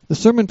The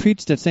sermon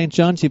preached at St.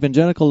 John's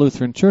Evangelical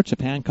Lutheran Church of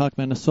Hancock,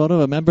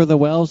 Minnesota, a member of the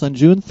Wells, on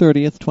June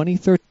 30th,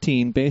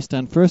 2013, based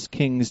on 1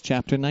 Kings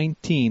chapter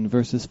 19,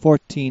 verses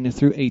 14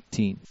 through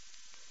 18.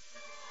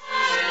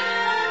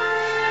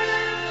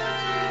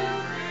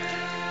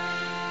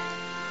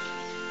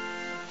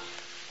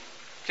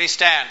 Please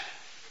stand.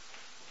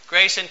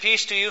 Grace and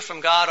peace to you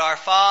from God our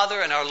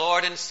Father and our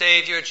Lord and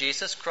Savior,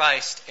 Jesus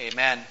Christ.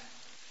 Amen.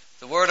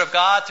 The Word of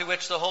God, through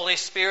which the Holy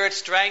Spirit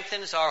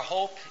strengthens our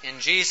hope in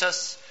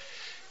Jesus,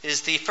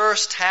 is the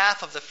first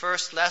half of the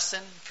first lesson,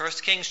 1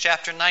 Kings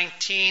chapter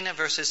 19,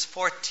 verses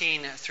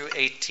 14 through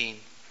 18.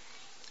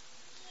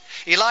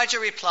 Elijah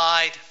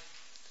replied,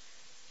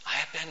 I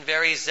have been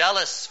very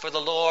zealous for the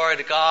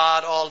Lord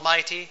God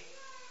Almighty.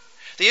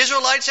 The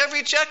Israelites have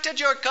rejected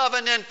your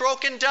covenant,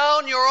 broken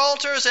down your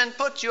altars, and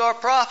put your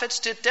prophets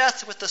to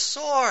death with the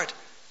sword.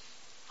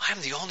 I am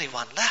the only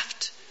one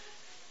left,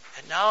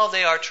 and now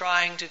they are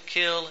trying to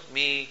kill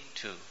me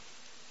too.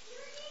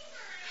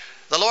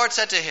 The Lord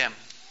said to him,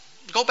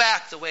 Go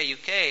back the way you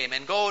came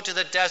and go to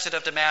the desert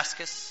of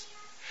Damascus.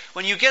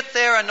 When you get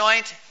there,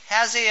 anoint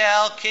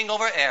Hazael king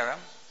over Aram.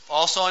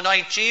 Also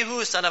anoint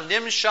Jehu son of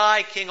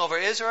Nimshi king over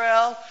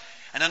Israel.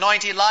 And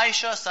anoint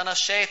Elisha son of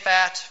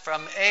Shaphat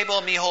from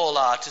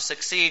Abel-Meholah to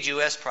succeed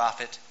you as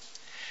prophet.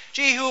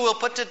 Jehu will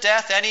put to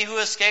death any who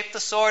escape the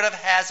sword of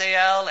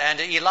Hazael, and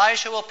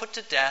Elisha will put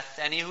to death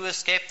any who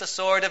escape the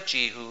sword of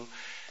Jehu.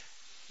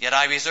 Yet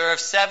I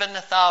reserve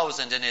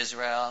 7,000 in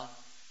Israel,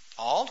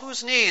 all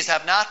whose knees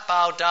have not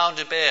bowed down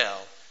to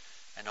Baal,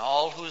 and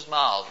all whose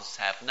mouths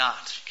have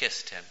not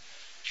kissed him.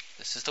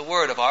 This is the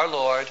word of our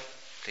Lord.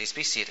 Please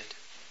be seated.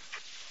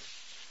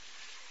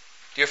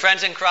 Dear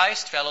friends in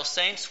Christ, fellow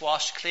saints,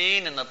 washed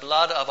clean in the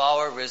blood of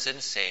our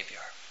risen Savior.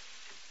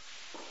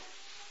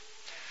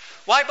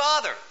 Why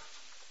bother?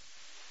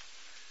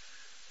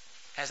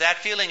 Has that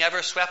feeling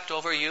ever swept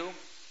over you?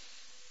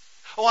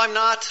 Oh, I'm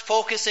not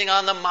focusing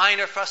on the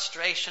minor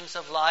frustrations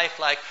of life,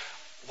 like,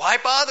 why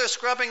bother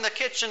scrubbing the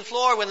kitchen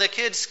floor when the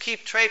kids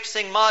keep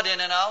traipsing mud in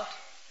and out?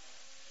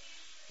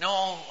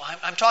 No,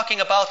 I'm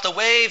talking about the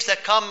waves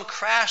that come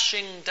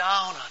crashing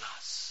down on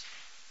us.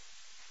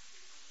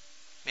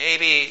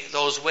 Maybe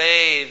those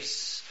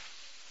waves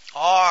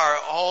are,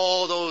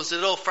 those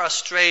little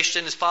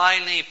frustrations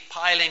finally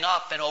piling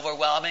up and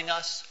overwhelming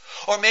us.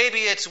 Or maybe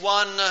it's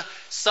one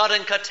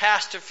sudden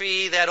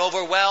catastrophe that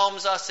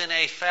overwhelms us in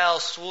a fell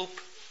swoop.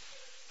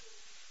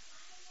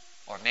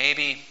 Or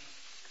maybe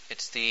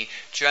it's the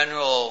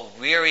general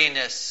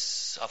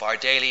weariness of our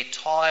daily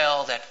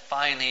toil that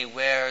finally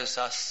wears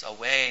us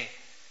away.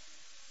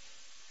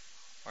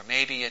 Or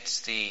maybe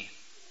it's the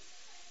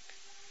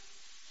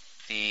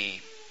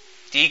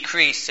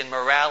decrease in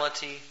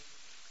morality,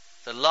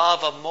 the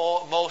love of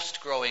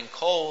most growing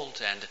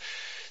cold, and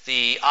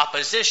the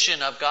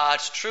opposition of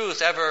God's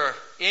truth ever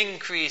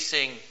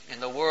increasing in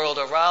the world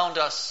around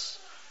us.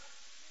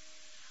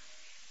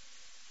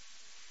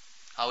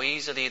 How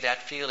easily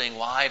that feeling,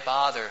 why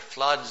bother,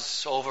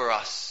 floods over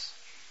us,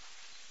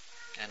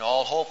 and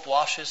all hope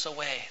washes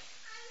away.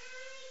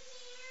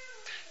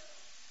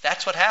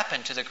 That's what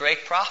happened to the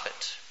great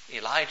prophet,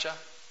 Elijah.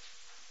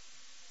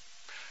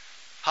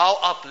 How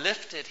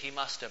uplifted he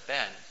must have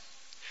been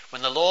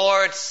when the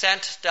Lord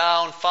sent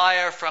down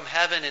fire from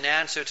heaven in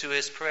answer to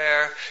his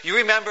prayer. You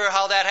remember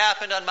how that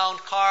happened on Mount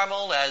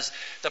Carmel as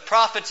the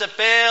prophets of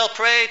Baal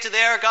prayed to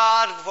their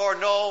God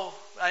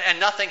and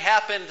nothing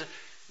happened.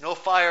 No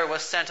fire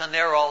was sent on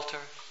their altar.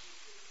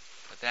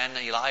 But then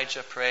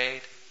Elijah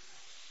prayed,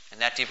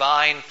 and that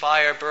divine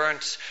fire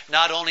burnt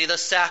not only the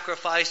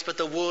sacrifice, but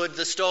the wood,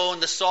 the stone,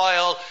 the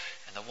soil,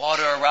 and the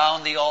water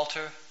around the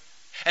altar.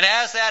 And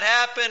as that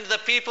happened, the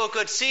people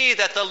could see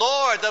that the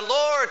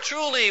Lord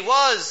truly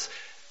was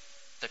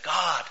the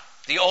God,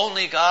 the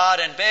only God,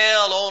 and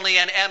Baal only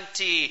an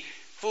empty,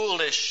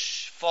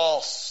 foolish,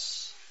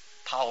 false,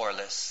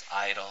 powerless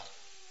idol.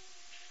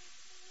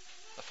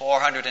 The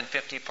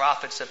 450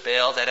 prophets of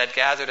Baal that had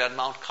gathered at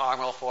Mount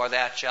Carmel for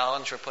that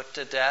challenge were put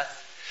to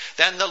death.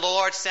 Then the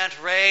Lord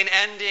sent rain,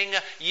 ending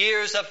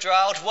years of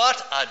drought. What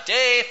a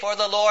day for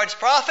the Lord's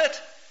prophet!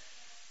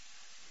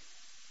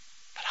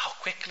 But how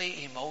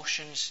quickly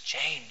emotions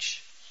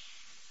change.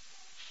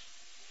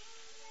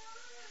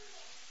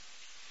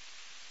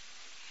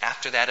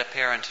 After that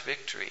apparent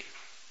victory,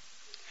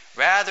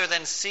 rather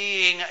than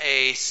seeing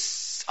a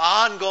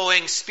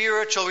ongoing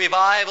spiritual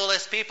revival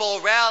as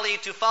people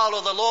rallied to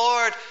follow the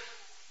Lord,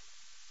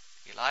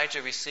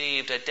 Elijah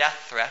received a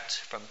death threat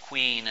from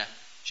Queen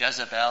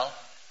Jezebel.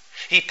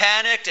 He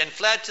panicked and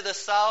fled to the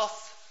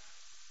south.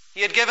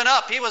 He had given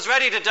up. He was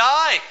ready to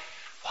die.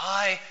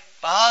 Why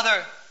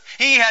bother?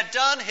 He had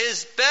done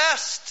his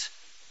best.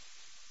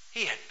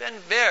 He had been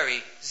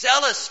very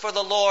zealous for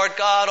the Lord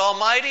God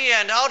Almighty,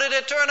 and how did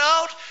it turn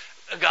out?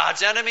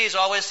 God's enemies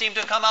always seem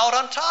to come out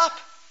on top.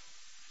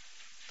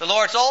 The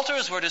Lord's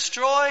altars were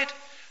destroyed.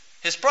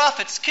 His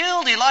prophets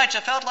killed. Elijah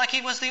felt like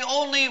he was the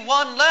only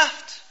one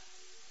left.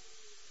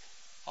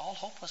 All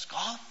hope was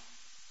gone.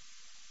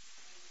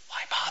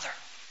 Why bother?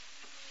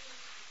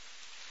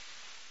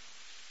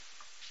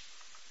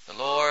 The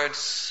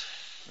Lord's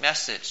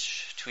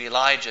message to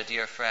Elijah,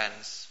 dear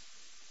friends,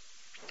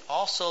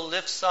 also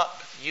lifts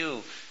up you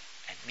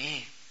and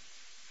me.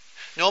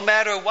 No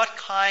matter what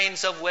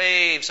kinds of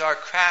waves are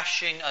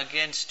crashing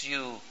against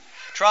you,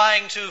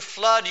 trying to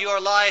flood your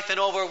life and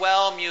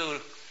overwhelm you,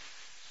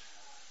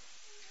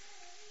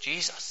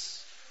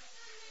 Jesus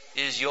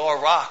is your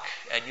rock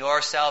and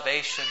your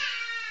salvation.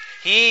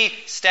 He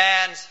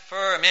stands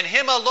firm. In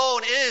Him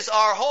alone is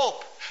our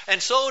hope.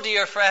 And so,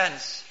 dear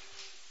friends,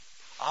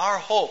 our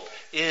hope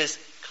is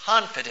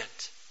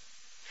confident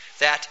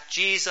that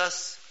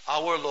Jesus,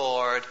 our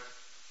Lord,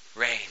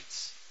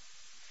 reigns.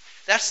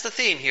 That's the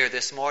theme here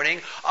this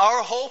morning.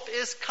 Our hope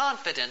is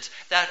confident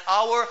that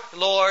our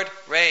Lord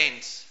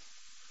reigns.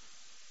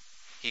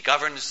 He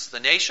governs the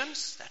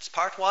nations, that's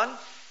part one,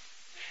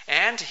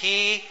 and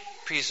He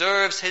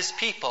preserves His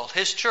people,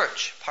 His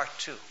church, part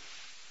two.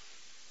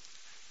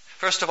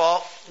 First of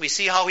all, we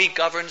see how He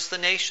governs the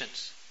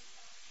nations.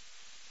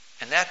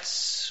 And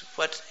that's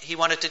what He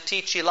wanted to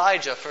teach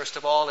Elijah, first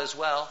of all, as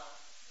well.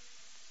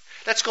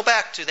 Let's go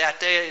back to that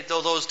day,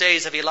 those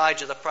days of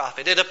Elijah the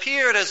prophet. It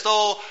appeared as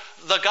though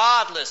the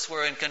godless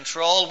were in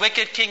control.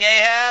 Wicked King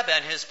Ahab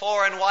and his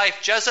foreign wife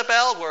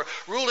Jezebel were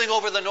ruling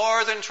over the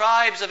northern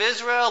tribes of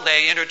Israel.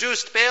 They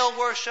introduced Baal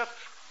worship.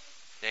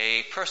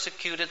 They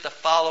persecuted the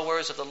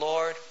followers of the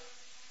Lord.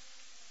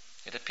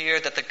 It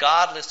appeared that the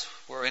godless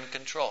were in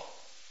control.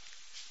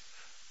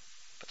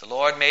 But the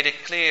Lord made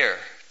it clear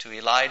to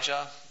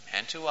Elijah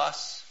and to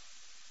us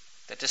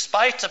that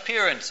despite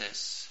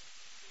appearances,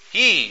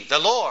 He, the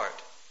Lord,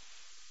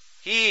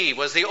 He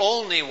was the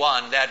only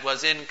one that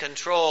was in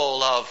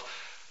control of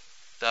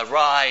the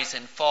rise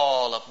and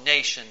fall of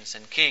nations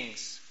and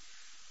kings.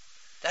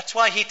 That's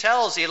why He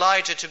tells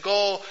Elijah to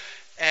go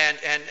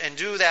and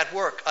do that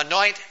work.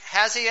 Anoint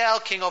Hazael,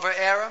 king over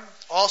Aram.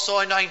 Also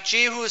anoint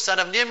Jehu, son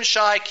of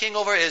Nimshi, king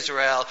over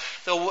Israel.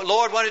 The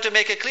Lord wanted to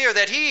make it clear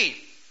that He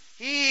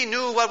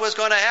knew what was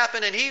going to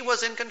happen and He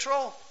was in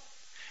control.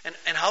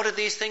 And how did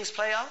these things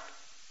play out?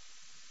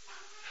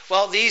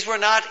 Well, these were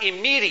not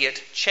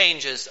immediate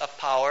changes of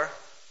power.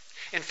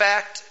 In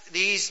fact,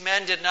 these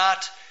men did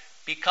not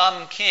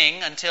become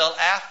king until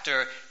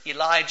after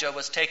Elijah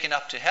was taken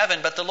up to heaven.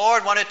 But the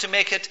Lord wanted to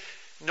make it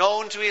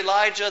known to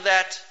Elijah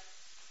that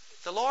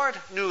the Lord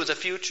knew the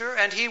future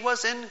and He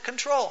was in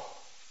control.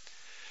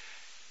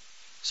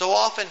 So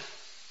often,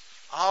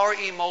 our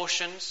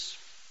emotions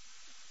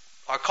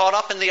are caught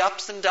up in the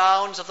ups and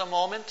downs of the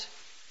moment.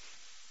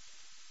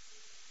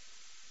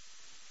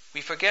 We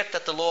forget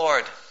that the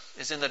Lord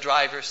is in the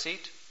driver's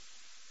seat.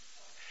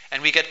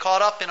 And we get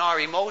caught up in our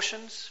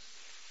emotions.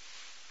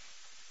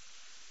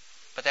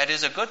 But that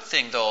is a good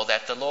thing, though,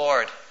 that the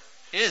Lord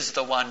is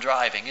the one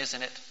driving,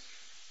 isn't it?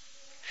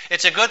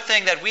 It's a good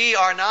thing that we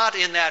are not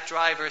in that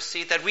driver's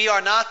seat, that we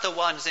are not the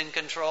ones in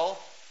control.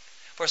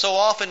 For so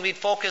often we'd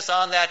focus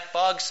on that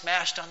bug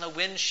smashed on the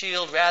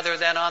windshield rather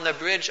than on the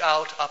bridge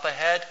out up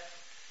ahead.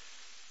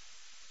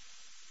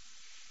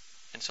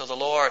 And so the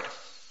Lord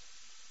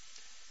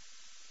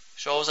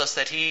shows us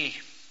that He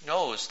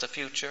knows the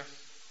future.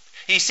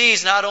 He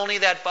sees not only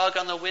that bug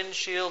on the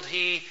windshield,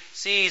 He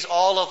sees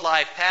all of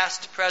life,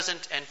 past,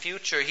 present, and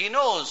future. He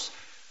knows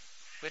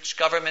which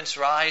governments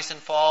rise and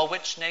fall,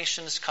 which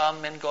nations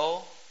come and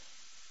go,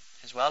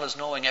 as well as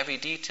knowing every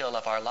detail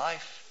of our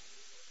life.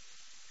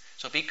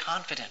 So be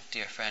confident,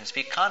 dear friends,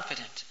 be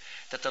confident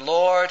that the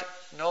Lord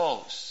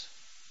knows.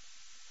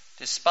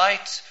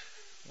 Despite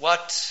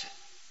what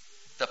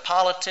the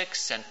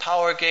politics and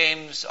power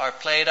games are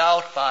played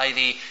out by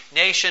the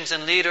nations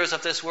and leaders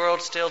of this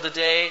world still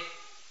today,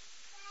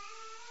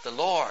 the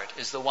Lord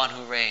is the one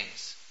who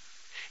reigns.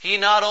 He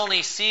not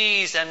only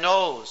sees and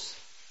knows,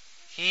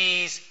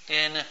 He's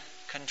in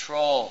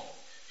control.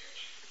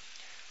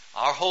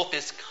 Our hope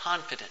is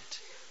confident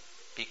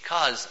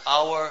because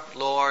our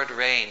Lord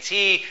reigns.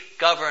 He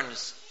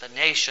governs the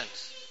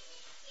nations.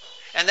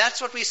 And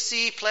that's what we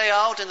see play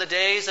out in the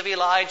days of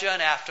Elijah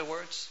and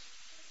afterwards.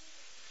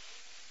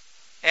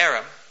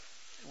 Aram,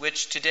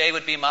 which today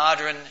would be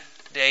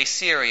modern-day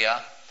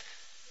Syria,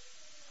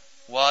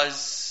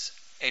 was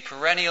a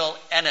perennial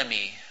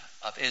enemy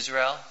of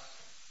Israel.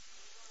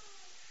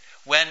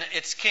 When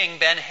its king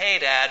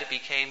Ben-Hadad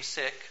became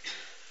sick,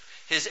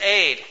 his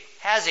aide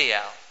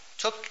Hazael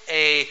took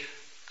a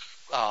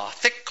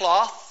thick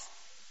cloth,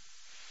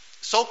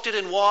 soaked it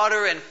in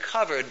water, and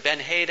covered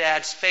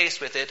Ben-Hadad's face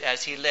with it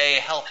as he lay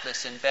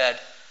helpless in bed,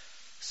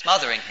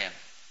 smothering him.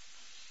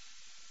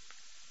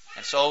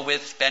 And so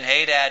with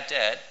Ben-Hadad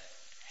dead,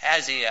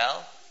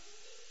 Hazael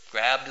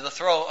grabbed the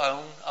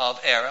throne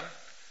of Aram,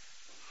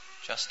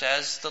 just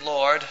as the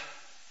Lord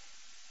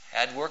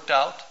had worked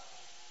out.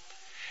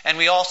 And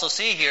we also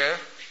see here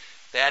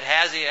that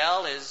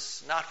Hazael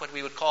is not what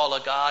we would call a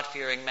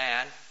God-fearing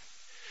man.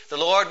 The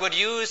Lord would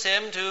use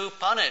him to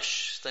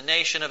punish the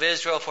nation of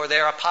Israel for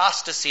their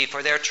apostasy,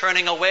 for their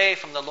turning away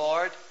from the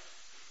Lord.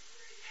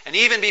 And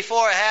even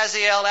before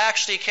Hazael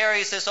actually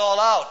carries this all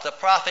out, the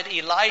prophet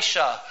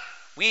Elisha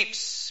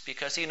weeps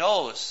because he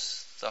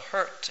knows the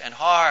hurt and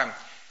harm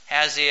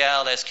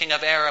Hazael as king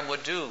of Aram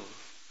would do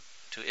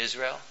to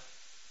Israel.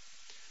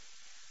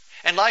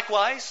 And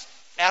likewise,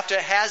 after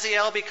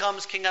Hazael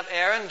becomes king of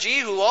Aram,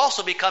 Jehu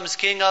also becomes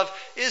king of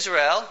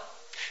Israel.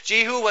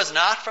 Jehu was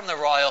not from the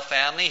royal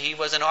family. He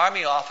was an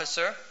army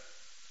officer.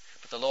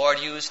 But the Lord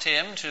used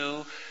him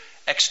to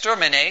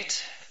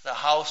exterminate the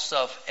house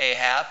of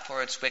Ahab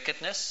for its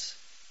wickedness,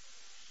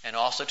 and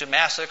also to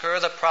massacre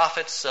the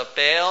prophets of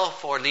Baal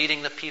for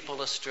leading the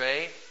people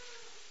astray.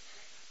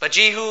 But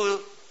Jehu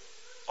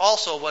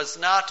also was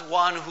not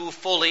one who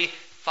fully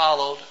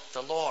followed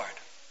the Lord.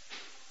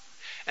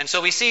 And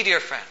so we see, dear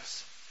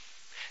friends,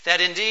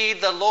 that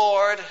indeed the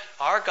Lord,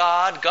 our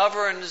God,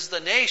 governs the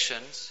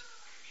nations,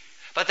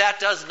 but that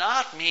does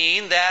not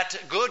mean that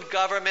good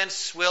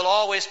governments will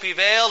always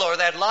prevail or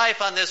that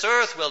life on this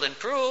earth will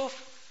improve.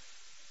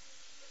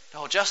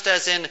 No, just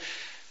as in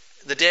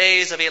the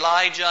days of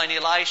Elijah and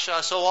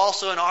Elisha, so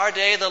also in our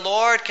day the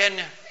Lord can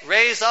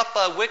raise up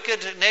a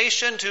wicked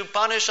nation to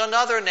punish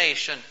another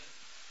nation.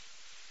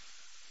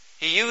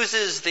 He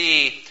uses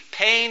the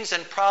pains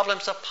and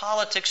problems of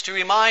politics to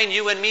remind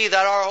you and me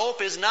that our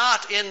hope is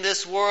not in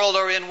this world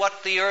or in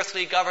what the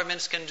earthly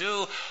governments can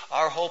do.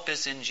 Our hope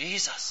is in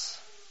Jesus.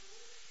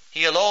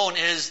 He alone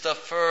is the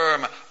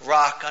firm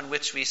rock on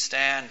which we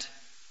stand.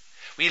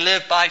 We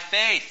live by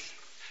faith,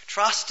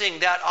 trusting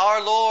that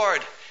our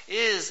Lord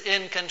is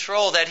in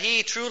control, that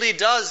He truly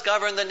does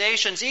govern the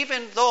nations,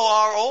 even though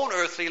our own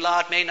earthly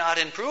lot may not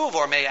improve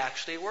or may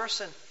actually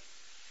worsen.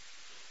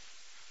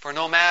 For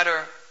no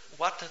matter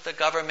what the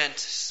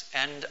governments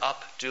end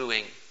up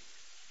doing,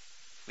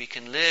 we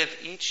can live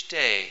each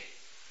day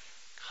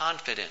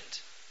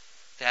confident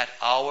that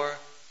our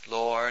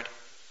Lord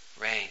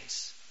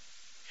reigns.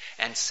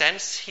 And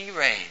since He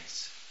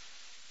reigns,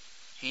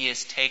 He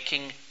is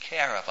taking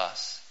care of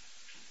us,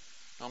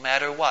 no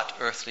matter what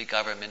earthly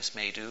governments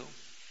may do.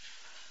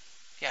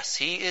 Yes,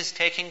 He is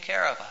taking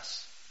care of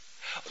us.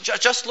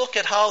 Just look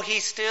at how He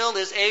still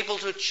is able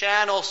to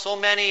channel so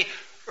many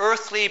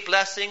earthly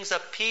blessings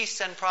of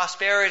peace and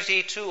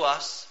prosperity to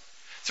us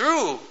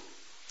through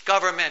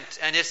government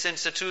and its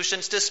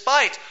institutions,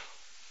 despite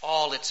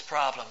all its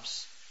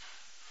problems.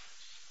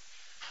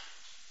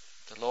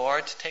 The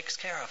Lord takes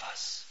care of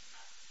us.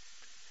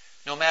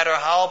 No matter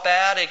how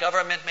bad a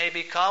government may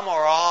become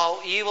or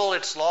how evil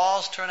its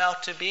laws turn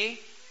out to be,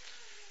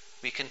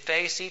 we can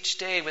face each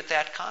day with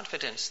that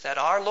confidence that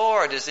our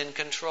Lord is in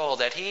control,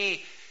 that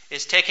He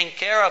is taking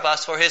care of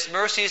us, for His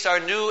mercies are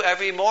new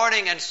every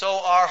morning, and so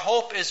our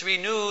hope is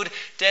renewed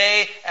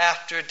day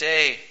after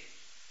day.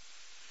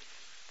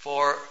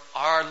 For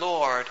our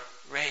Lord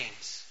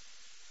reigns.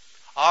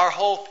 Our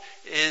hope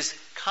is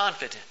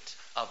confident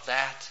of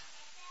that.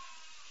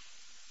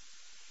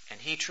 And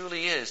He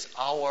truly is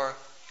our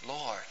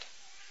Lord.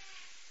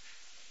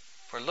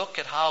 For look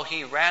at how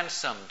He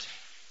ransomed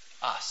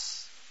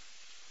us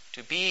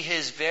to be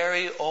His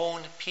very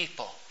own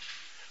people,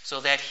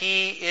 so that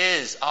He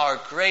is our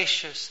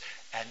gracious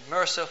and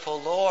merciful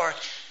Lord.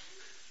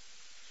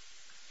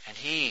 And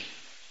He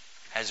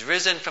has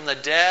risen from the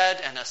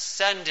dead and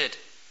ascended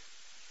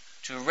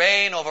to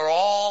reign over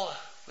all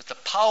with the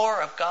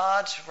power of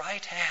God's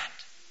right hand.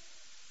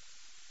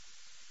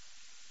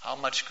 How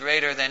much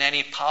greater than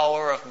any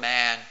power of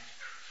man?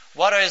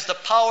 What is the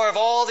power of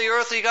all the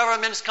earthly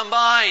governments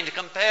combined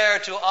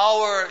compared to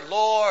our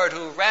Lord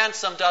who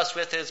ransomed us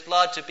with His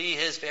blood to be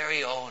His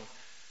very own?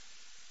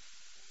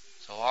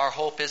 So our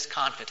hope is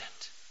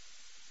confident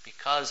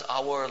because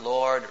our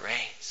Lord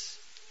reigns.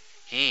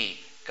 He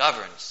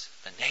governs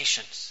the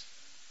nations.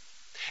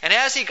 And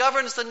as He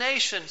governs the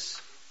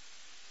nations,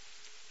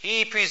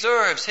 He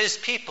preserves His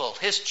people,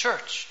 His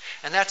church.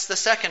 And that's the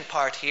second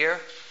part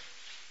here.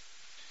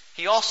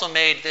 He also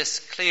made this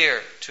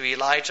clear to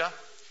Elijah.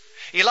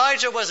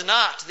 Elijah was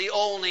not the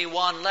only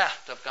one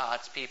left of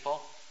God's people.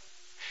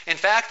 In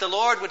fact, the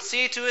Lord would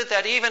see to it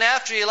that even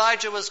after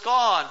Elijah was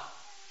gone,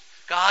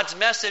 God's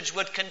message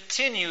would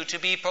continue to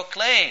be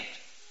proclaimed.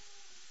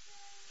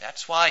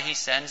 That's why He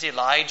sends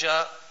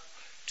Elijah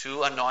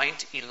to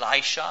anoint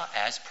Elisha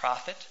as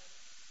prophet.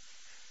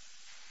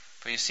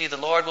 For you see, the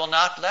Lord will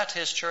not let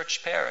His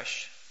church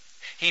perish.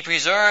 He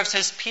preserves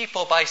His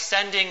people by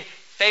sending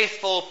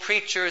faithful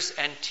preachers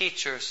and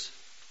teachers.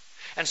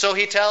 And so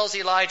He tells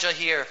Elijah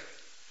here,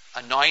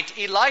 anoint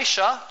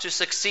Elisha to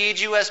succeed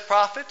you as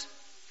prophet.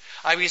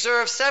 I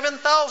reserve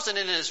 7,000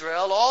 in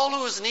Israel, all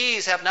whose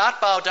knees have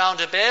not bowed down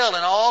to Baal,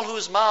 and all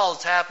whose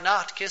mouths have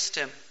not kissed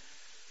him.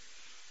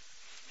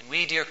 And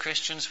we, dear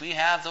Christians, we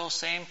have those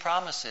same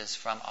promises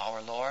from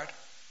our Lord.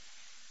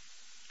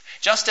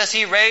 Just as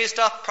He raised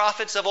up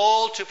prophets of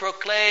old to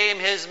proclaim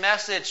His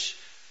message,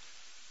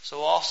 so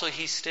also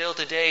He still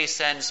today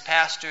sends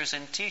pastors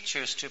and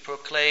teachers to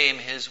proclaim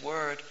His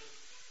word.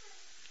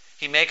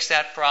 He makes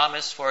that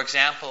promise, for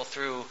example,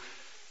 through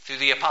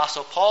the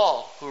Apostle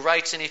Paul, who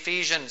writes in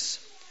Ephesians,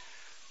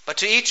 but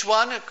to each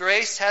one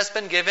grace has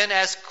been given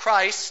as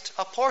Christ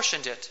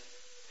apportioned it.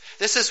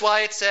 This is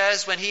why it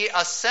says, when He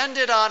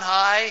ascended on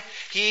high,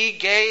 He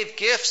gave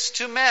gifts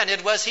to men.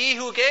 It was He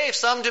who gave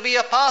some to be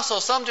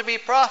apostles, some to be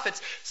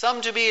prophets,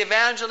 some to be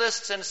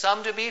evangelists, and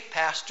some to be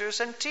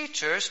pastors and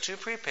teachers to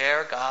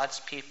prepare God's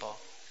people.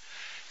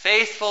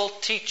 faithful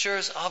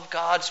teachers of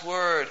God's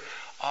Word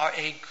are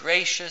a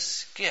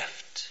gracious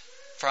gift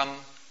from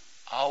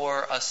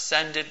our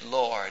ascended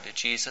Lord,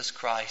 Jesus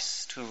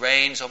Christ, who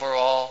reigns over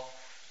all.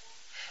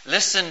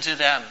 Listen to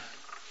them,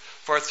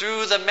 for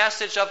through the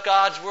message of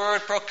God's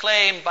Word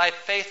proclaimed by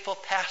faithful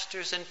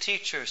pastors and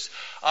teachers,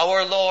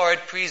 our Lord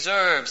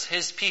preserves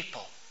His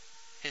people,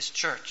 His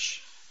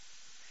church.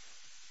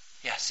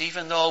 Yes,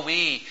 even though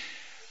we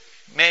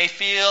may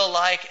feel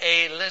like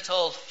a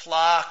little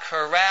flock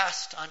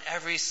harassed on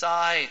every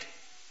side,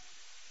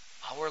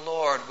 our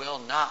Lord will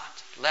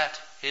not let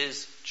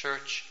His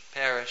church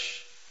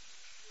perish.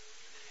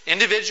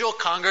 Individual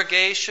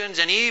congregations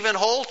and even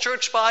whole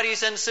church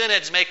bodies and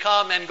synods may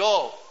come and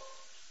go.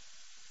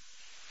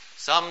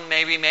 Some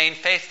may remain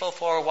faithful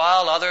for a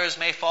while, others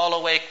may fall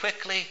away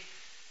quickly.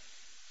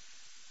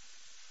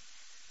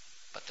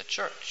 But the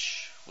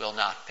church will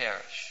not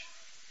perish.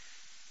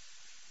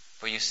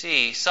 For you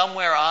see,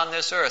 somewhere on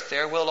this earth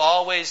there will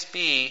always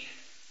be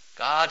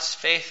God's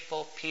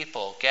faithful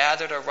people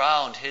gathered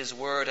around His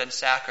Word and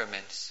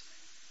sacraments.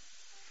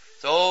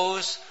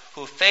 Those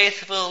who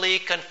faithfully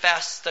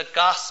confess the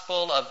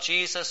gospel of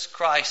Jesus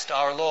Christ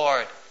our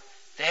Lord,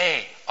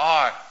 they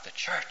are the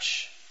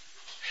church.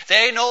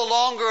 They no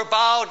longer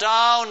bow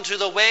down to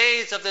the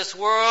ways of this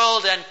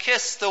world and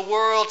kiss the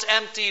world's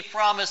empty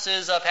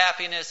promises of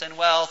happiness and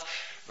wealth.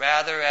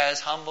 Rather,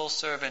 as humble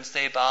servants,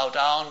 they bow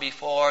down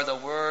before the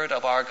Word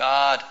of our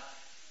God,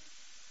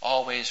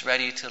 always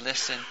ready to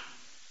listen.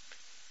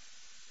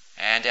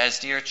 And as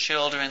dear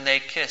children, they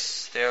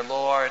kiss their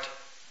Lord,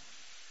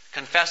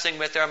 confessing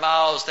with their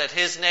mouths that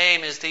His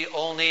name is the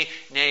only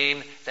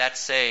name that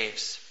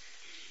saves.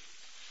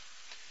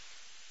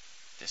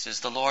 This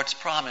is the Lord's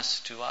promise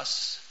to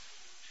us.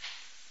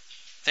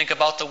 Think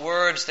about the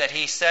words that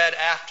He said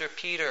after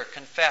Peter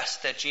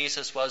confessed that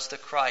Jesus was the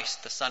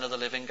Christ, the Son of the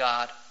living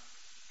God.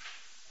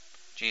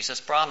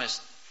 Jesus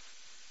promised,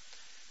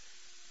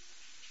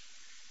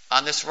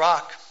 "On this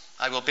rock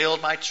I will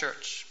build my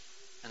church,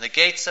 and the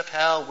gates of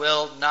hell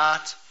will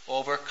not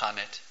overcome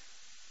it."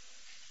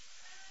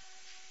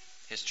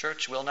 His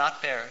church will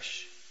not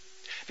perish.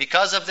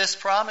 Because of this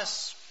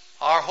promise,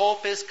 our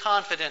hope is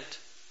confident.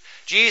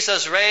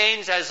 Jesus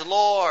reigns as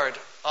Lord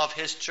of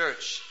His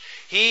church.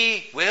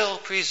 He will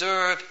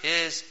preserve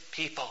His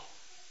people.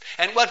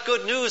 And what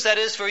good news that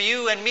is for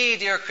you and me,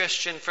 dear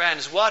Christian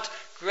friends. What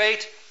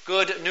great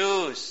good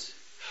news.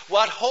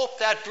 What hope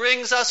that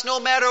brings us no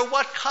matter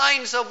what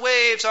kinds of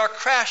waves are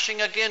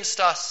crashing against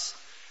us.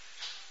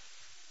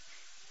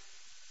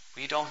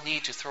 We don't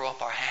need to throw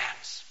up our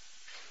hands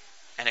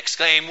and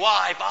exclaim,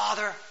 "Why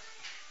bother?"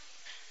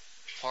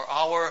 For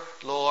our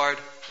Lord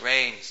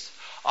reigns.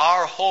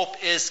 Our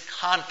hope is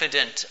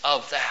confident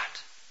of that.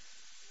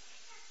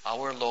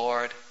 Our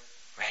Lord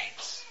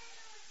reigns.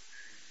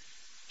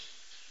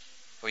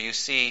 For you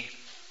see,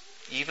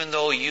 even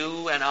though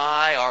you and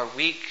I are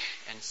weak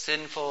and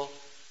sinful,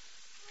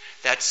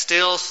 that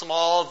still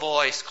small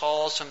voice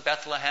calls from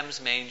Bethlehem's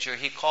manger.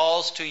 He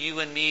calls to you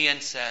and me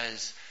and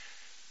says,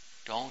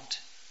 "Don't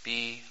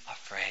be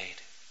afraid.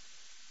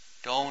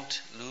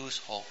 Don't lose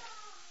hope.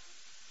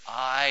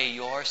 I,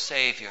 your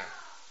Savior,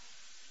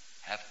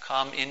 have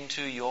come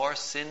into your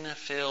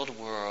sin-filled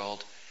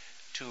world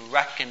to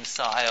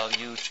reconcile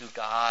you to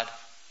God,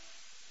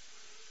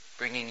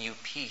 bringing you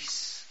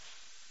peace.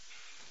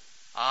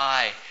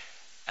 I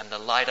am the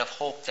light of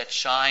hope that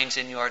shines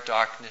in your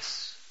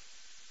darkness.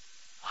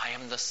 I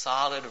am the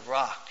solid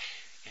rock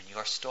in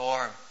your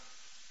storm.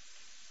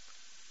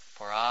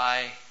 For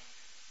I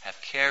have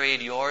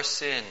carried your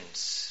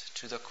sins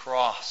to the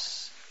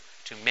cross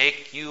to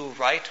make you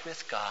right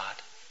with God.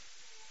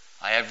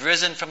 I have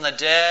risen from the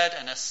dead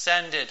and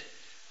ascended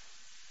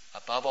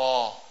above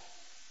all.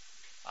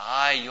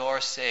 I,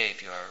 your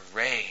Savior,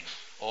 reign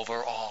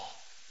over all.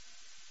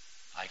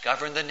 I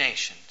govern the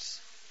nations,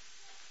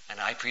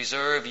 and I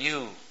preserve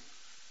you,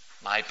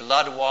 my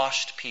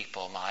blood-washed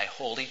people, my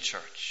holy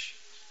church.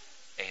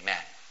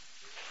 Amen."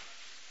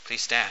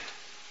 Please stand.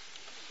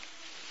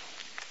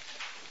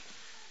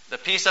 The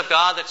peace of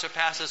God that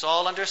surpasses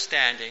all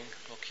understanding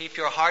will keep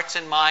your hearts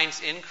and minds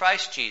in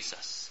Christ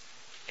Jesus.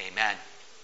 Amen.